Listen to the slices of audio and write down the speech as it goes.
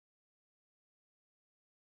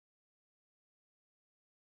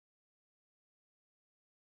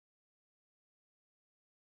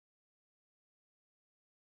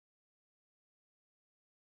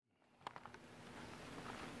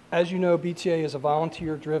As you know, BTA is a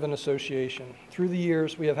volunteer-driven association. Through the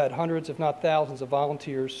years, we have had hundreds, if not thousands, of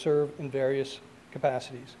volunteers serve in various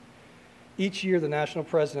capacities. Each year, the national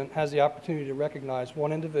president has the opportunity to recognize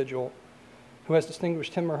one individual who has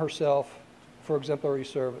distinguished him or herself for exemplary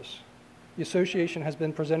service. The association has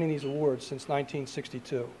been presenting these awards since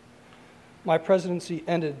 1962. My presidency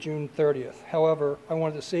ended June 30th. However, I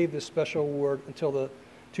wanted to save this special award until the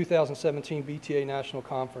 2017 BTA National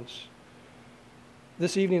Conference.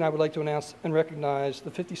 This evening, I would like to announce and recognize the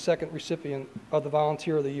 52nd recipient of the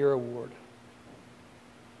Volunteer of the Year Award.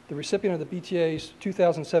 The recipient of the BTA's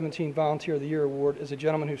 2017 Volunteer of the Year Award is a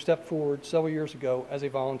gentleman who stepped forward several years ago as a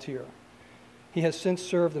volunteer. He has since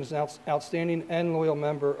served as an outstanding and loyal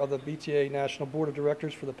member of the BTA National Board of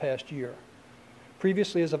Directors for the past year.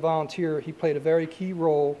 Previously, as a volunteer, he played a very key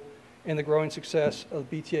role in the growing success of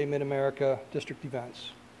BTA Mid-America district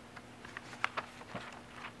events.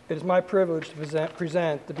 It is my privilege to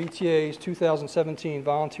present the BTA's 2017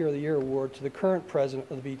 Volunteer of the Year Award to the current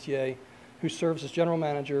president of the BTA, who serves as General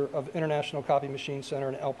Manager of International Copy Machine Center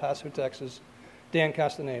in El Paso, Texas, Dan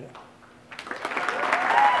Castaneda.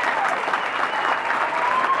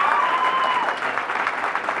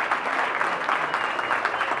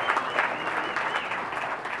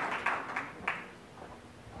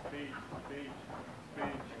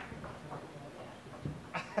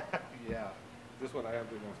 Yeah, this one I have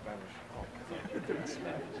to do in Spanish.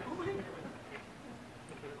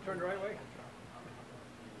 Turn the right way.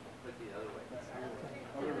 Look the other way.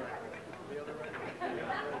 The other way.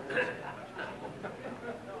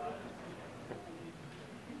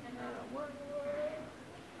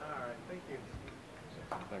 All right, thank you.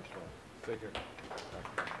 Thanks, Rob. Stay here.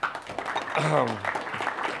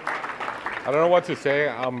 I don't know what to say.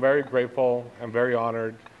 I'm very grateful and very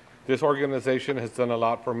honored. This organization has done a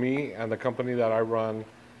lot for me and the company that I run.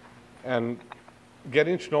 And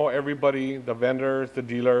getting to know everybody, the vendors, the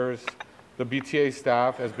dealers, the BTA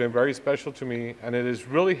staff has been very special to me, and it has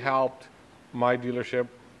really helped my dealership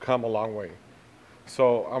come a long way.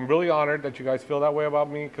 So I'm really honored that you guys feel that way about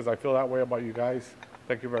me, because I feel that way about you guys.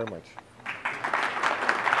 Thank you very much.